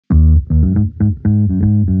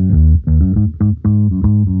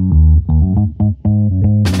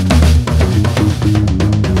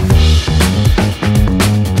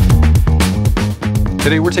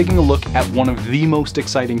taking a look at one of the most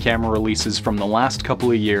exciting camera releases from the last couple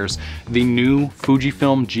of years, the new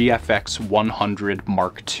Fujifilm GFX 100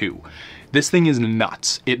 Mark II. This thing is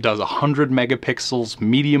nuts. It does 100 megapixels,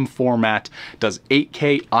 medium format, does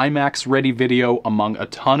 8K IMAX ready video, among a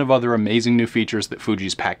ton of other amazing new features that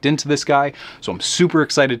Fuji's packed into this guy. So I'm super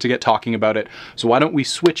excited to get talking about it. So why don't we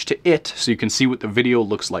switch to it so you can see what the video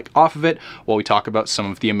looks like off of it while we talk about some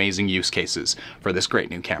of the amazing use cases for this great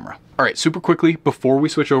new camera. All right, super quickly, before we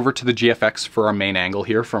switch over to the GFX for our main angle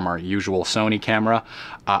here from our usual Sony camera,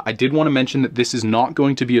 I did want to mention that this is not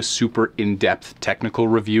going to be a super in-depth technical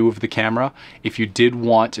review of the camera. If you did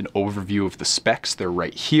want an overview of the specs, they're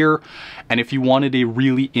right here. And if you wanted a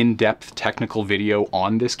really in-depth technical video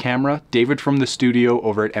on this camera, David from the studio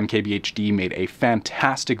over at MKBHD made a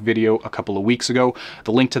fantastic video a couple of weeks ago.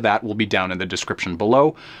 The link to that will be down in the description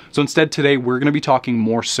below. So instead today, we're going to be talking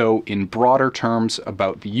more so in broader terms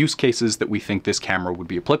about the use cases that we think this camera would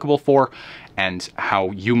be applicable for and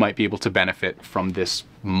how you might be able to benefit from this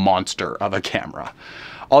monster of a camera.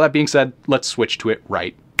 All that being said, let's switch to it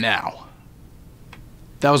right now.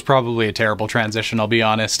 That was probably a terrible transition, I'll be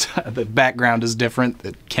honest. The background is different,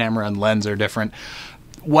 the camera and lens are different.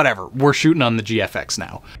 Whatever, we're shooting on the GFX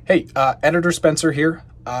now. Hey, Editor Spencer here.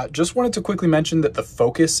 Just wanted to quickly mention that the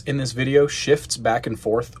focus in this video shifts back and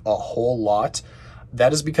forth a whole lot.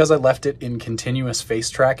 That is because I left it in continuous face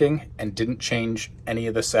tracking and didn't change any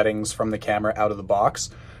of the settings from the camera out of the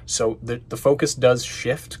box. So the focus does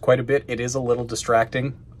shift quite a bit. It is a little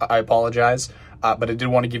distracting, I apologize, but I did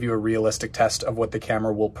want to give you a realistic test of what the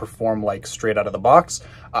camera will perform like straight out of the box.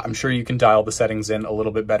 I'm sure you can dial the settings in a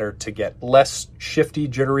little bit better to get less shifty,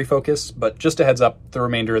 jittery focus, but just a heads up, the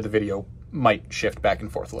remainder of the video might shift back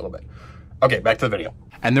and forth a little bit. Okay, back to the video.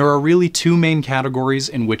 And there are really two main categories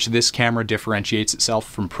in which this camera differentiates itself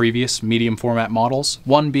from previous medium format models.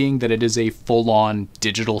 One being that it is a full-on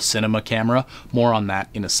digital cinema camera, more on that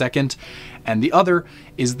in a second. And the other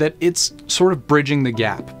is that it's sort of bridging the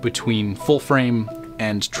gap between full frame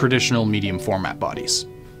and traditional medium format bodies.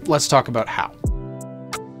 Let's talk about how.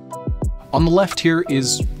 On the left here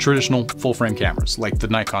is traditional full-frame cameras, like the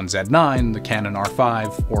Nikon Z9, the Canon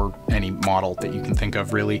R5, or any model that you can think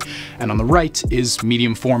of really. And on the right is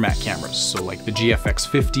medium format cameras, so like the GFX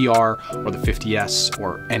 50R or the 50S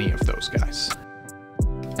or any of those guys.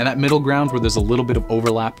 And that middle ground where there's a little bit of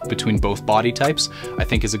overlap between both body types, I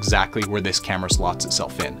think is exactly where this camera slots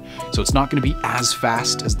itself in. So it's not going to be as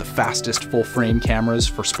fast as the fastest full frame cameras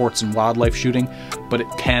for sports and wildlife shooting, but it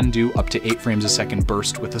can do up to 8 frames a second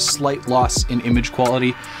burst with a slight loss in image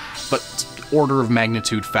quality, but order of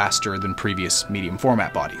magnitude faster than previous medium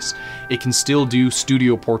format bodies. It can still do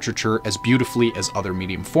studio portraiture as beautifully as other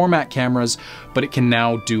medium format cameras, but it can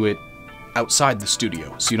now do it outside the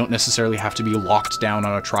studio, so you don't necessarily have to be locked down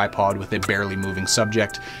on a tripod with a barely moving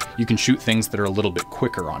subject. You can shoot things that are a little bit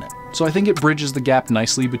quicker on it. So I think it bridges the gap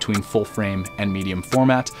nicely between full frame and medium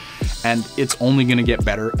format, and it's only going to get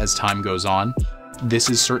better as time goes on. This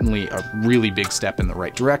is certainly a really big step in the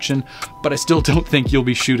right direction, but I still don't think you'll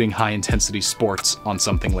be shooting high-intensity sports on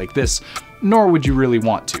something like this, nor would you really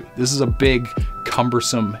want to. This is a big,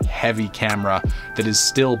 cumbersome, heavy camera that is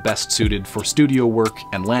still best suited for studio work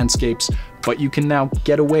and landscapes, but you can now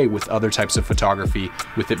get away with other types of photography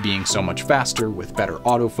with it being so much faster, with better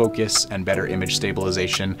autofocus and better image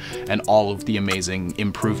stabilization, and all of the amazing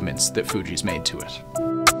improvements that Fuji's made to it.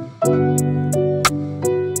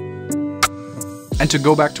 And to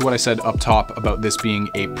go back to what I said up top about this being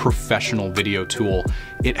a professional video tool,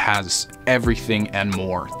 it has everything and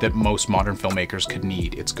more that most modern filmmakers could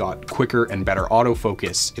need. It's got quicker and better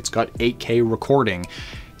autofocus, it's got 8K recording,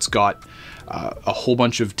 it's got a whole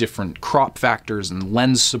bunch of different crop factors and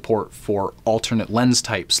lens support for alternate lens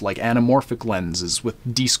types like anamorphic lenses with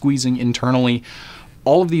de-squeezing internally.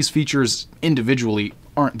 All of these features individually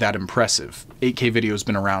aren't that impressive. 8K video has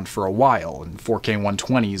been around for a while, and 4K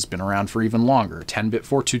 120 has been around for even longer. 10-bit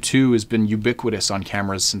 422 has been ubiquitous on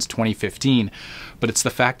cameras since 2015, but it's the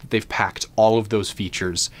fact that they've packed all of those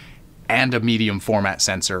features and a medium format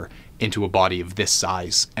sensor into a body of this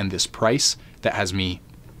size and this price that has me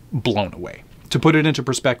blown away. To put it into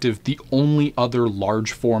perspective, the only other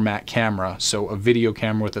large format camera, so a video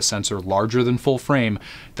camera with a sensor larger than full frame,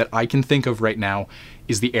 that I can think of right now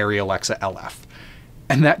is the Arri Alexa LF.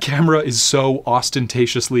 And that camera is so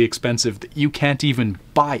ostentatiously expensive that you can't even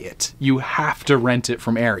buy it. You have to rent it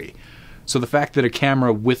from Arri. So the fact that a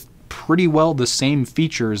camera with pretty well the same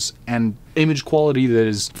features and image quality that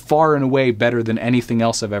is far and away better than anything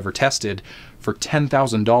else I've ever tested for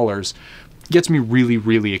 $10,000 gets me really,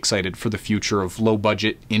 really excited for the future of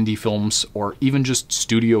low-budget indie films, or even just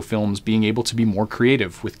studio films, being able to be more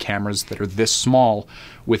creative with cameras that are this small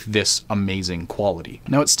with this amazing quality.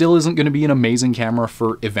 Now, it still isn't going to be an amazing camera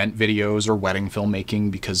for event videos or wedding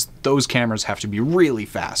filmmaking, because those cameras have to be really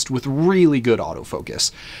fast with really good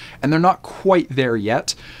autofocus, and they're not quite there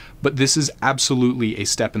yet. But this is absolutely a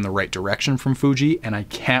step in the right direction from Fuji, and I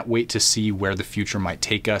can't wait to see where the future might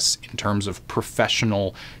take us in terms of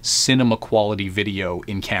professional cinema quality video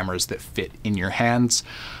in cameras that fit in your hands.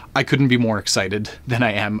 I couldn't be more excited than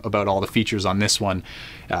I am about all the features on this one.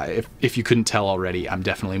 If you couldn't tell already, I'm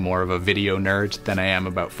definitely more of a video nerd than I am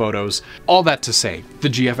about photos. All that to say, the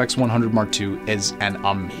GFX 100 Mark II is an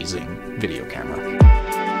amazing video camera.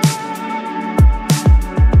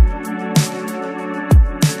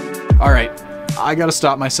 All right, I gotta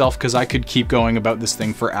stop myself because I could keep going about this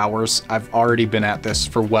thing for hours. I've already been at this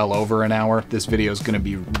for well over an hour. This video is gonna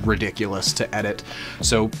be ridiculous to edit.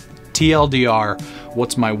 So TLDR,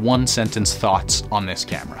 what's my one sentence thoughts on this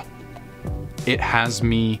camera? It has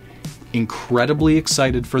me incredibly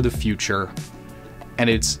excited for the future, and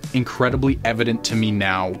it's incredibly evident to me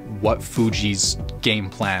now what Fuji's game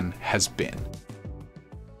plan has been.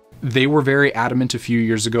 They were very adamant a few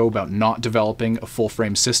years ago about not developing a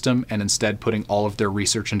full-frame system and instead putting all of their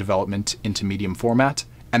research and development into medium format.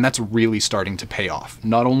 And that's really starting to pay off.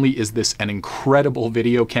 Not only is this an incredible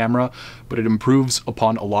video camera, but it improves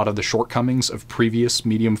upon a lot of the shortcomings of previous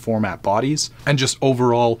medium format bodies, and just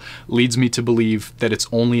overall leads me to believe that it's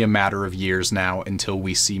only a matter of years now until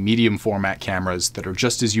we see medium format cameras that are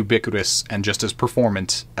just as ubiquitous and just as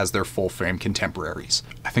performant as their full frame contemporaries.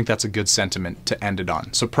 I think that's a good sentiment to end it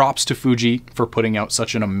on. So props to Fuji for putting out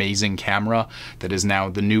such an amazing camera that is now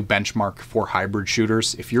the new benchmark for hybrid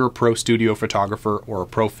shooters. If you're a pro studio photographer or a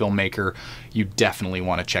pro filmmaker, you definitely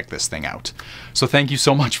want to check this thing out. So thank you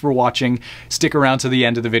so much for watching. Stick around to the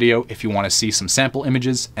end of the video if you want to see some sample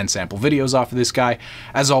images and sample videos off of this guy.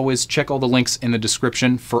 As always, check all the links in the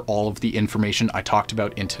description for all of the information I talked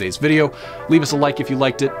about in today's video. Leave us a like if you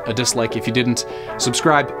liked it, a dislike if you didn't.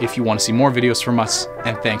 Subscribe if you want to see more videos from us,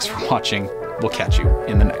 and thanks for watching. We'll catch you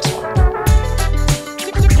in the next one.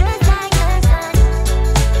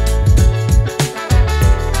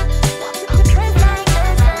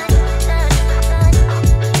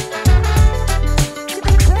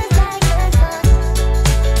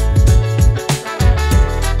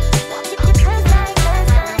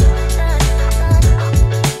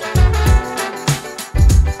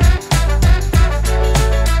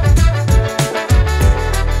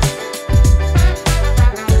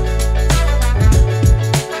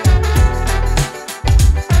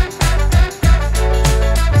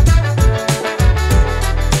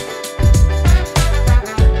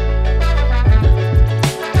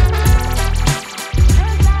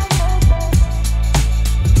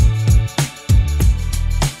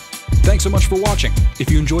 Thanks so much for watching.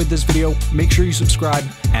 If you enjoyed this video, make sure you subscribe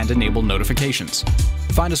and enable notifications.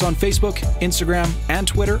 Find us on Facebook, Instagram, and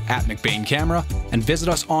Twitter at McBain Camera, and visit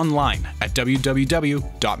us online at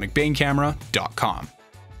www.mcbaincamera.com.